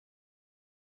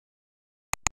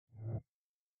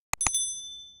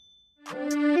Welcome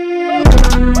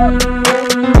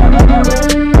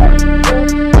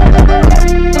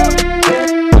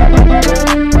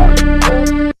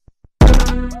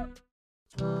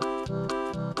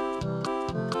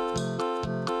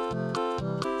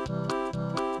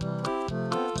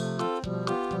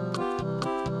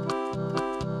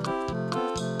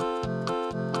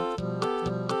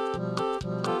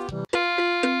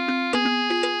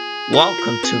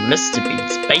to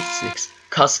Mr.Bean's Basics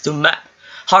Custom Map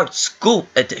Hard School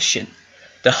Edition.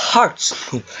 The Hard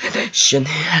School Edition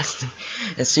has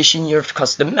decision your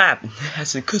custom map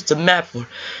has a custom map for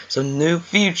some new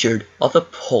featured of the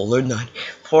Polar Night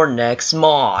for next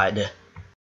mod.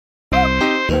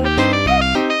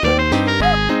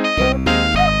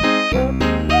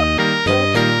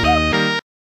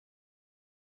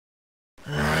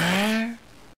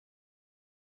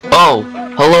 Oh,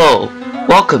 hello.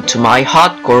 Welcome to my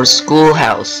hardcore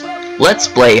schoolhouse. Let's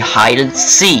play hide and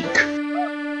seek.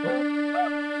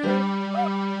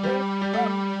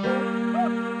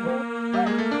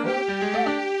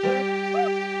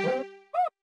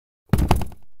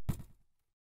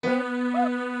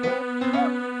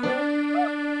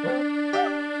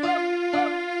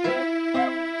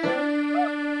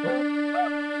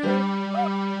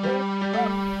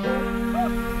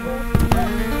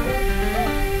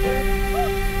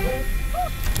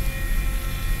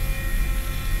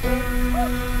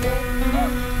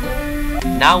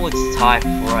 Now it's time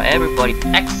for everybody.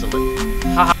 Excellent.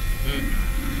 Haha.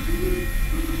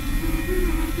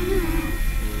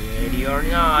 Ready or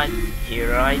not,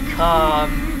 here I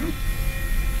come.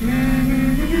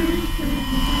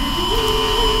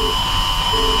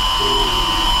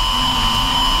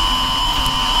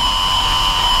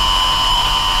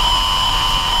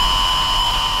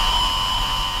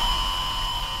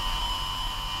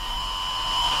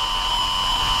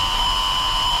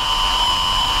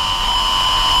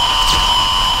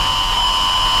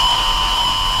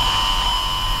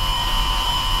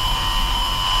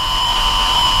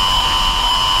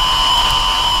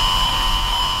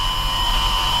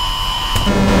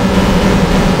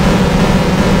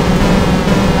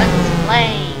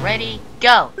 Ready,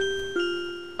 go!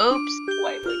 Oops!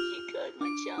 Why would you cut my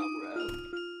job, bro?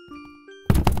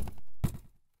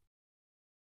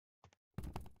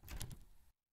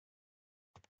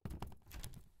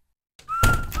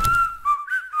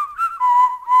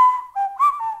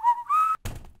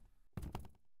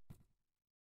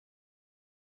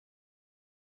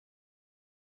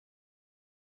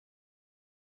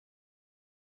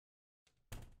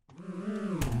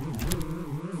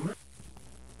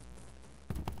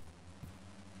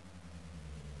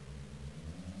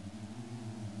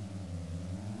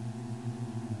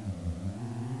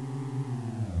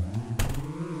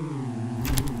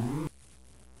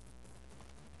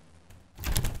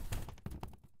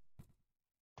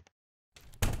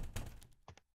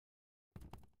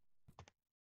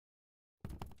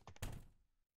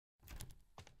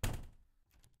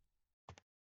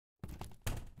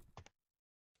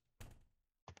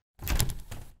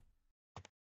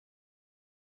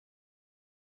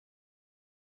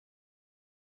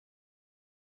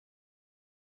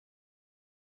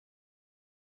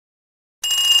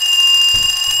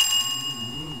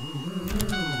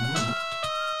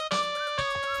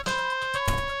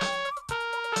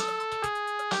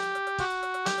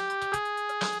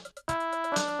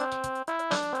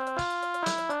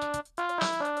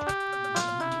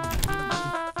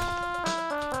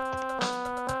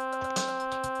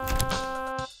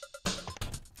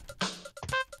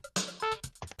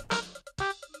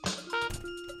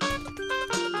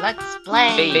 Let's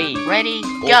play. Ready,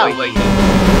 go! Wait.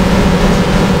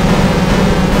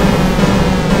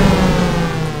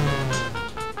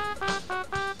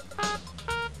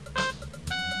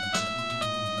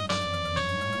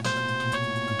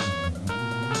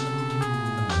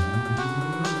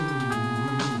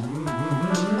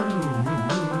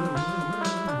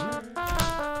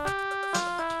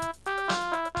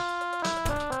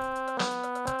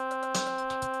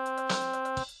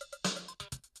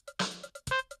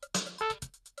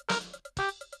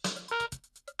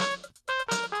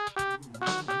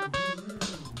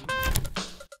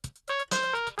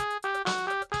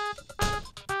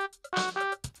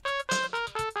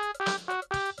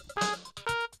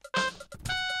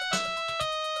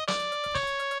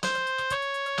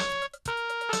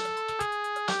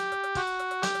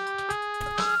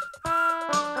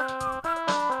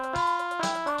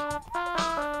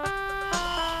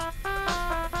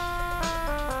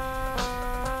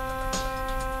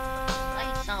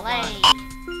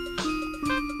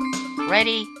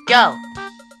 Ready, go!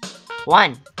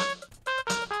 1,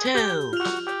 2,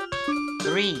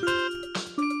 3,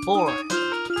 4,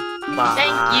 5.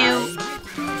 Thank you.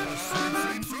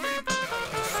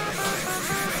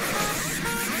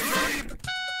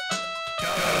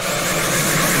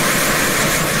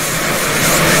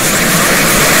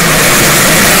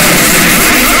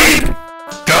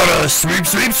 Gotta sweep,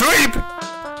 sweep, sweep!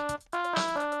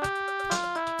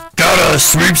 Gotta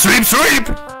sweep, sweep, sweep!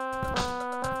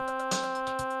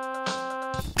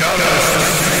 Gotta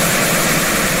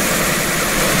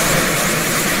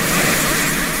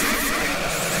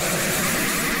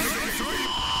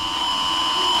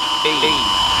Hey.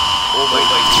 Oh my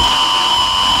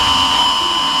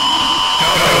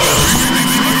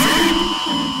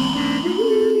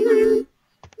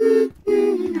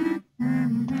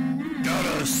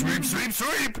God. sweep, sweep,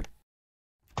 sweep!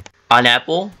 An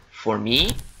apple for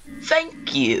me?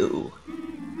 Thank you.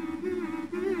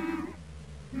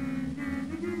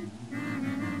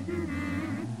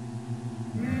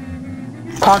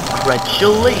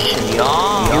 Congratulations, you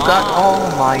got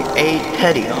all my 8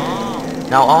 teddy.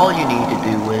 Now all you need to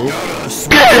do is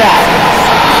get out!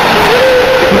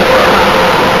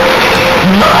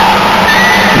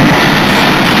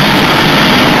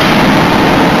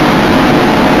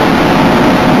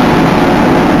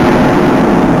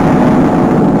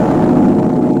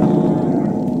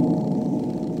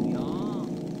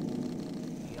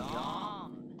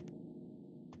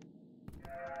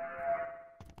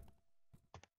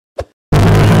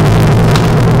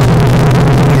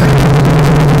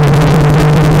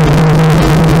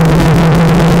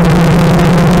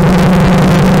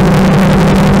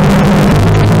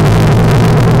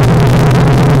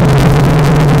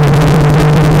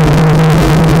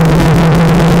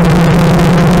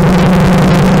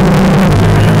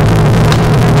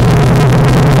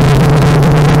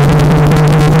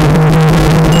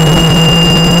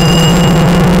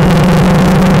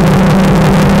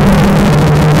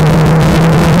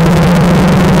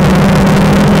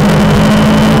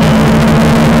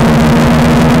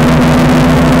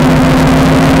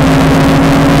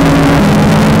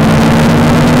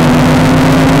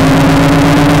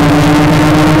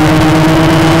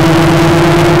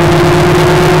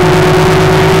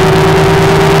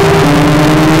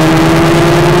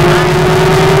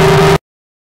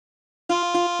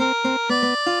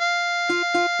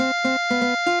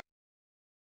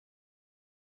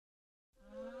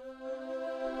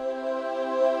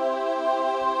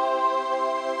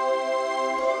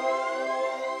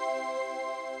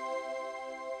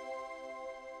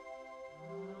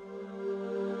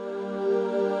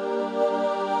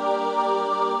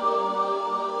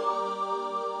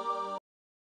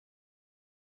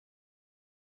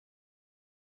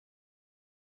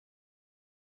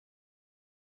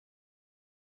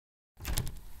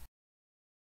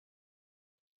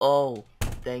 Oh,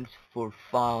 thanks for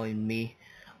following me.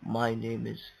 My name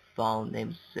is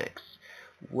FileName6.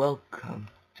 Welcome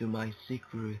to my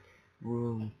secret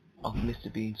room of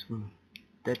Mr. Bean's room.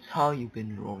 That's how you've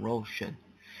been Roshan.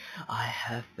 I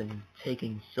have been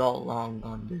taking so long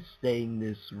on this stay in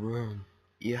this room.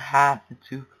 You have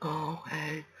to go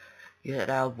and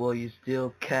get out while you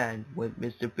still can when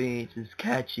Mr. Bean is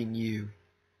catching you.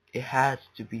 It has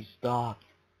to be stopped.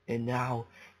 And now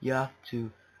you have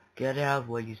to get out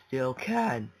while you still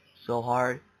can. So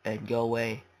hard and go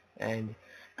away. And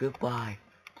goodbye.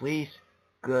 Please,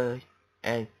 good,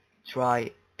 and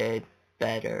try it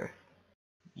better.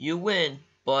 You win,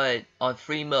 but on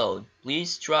free mode.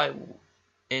 Please try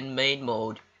in main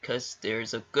mode, cause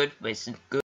there's a good place.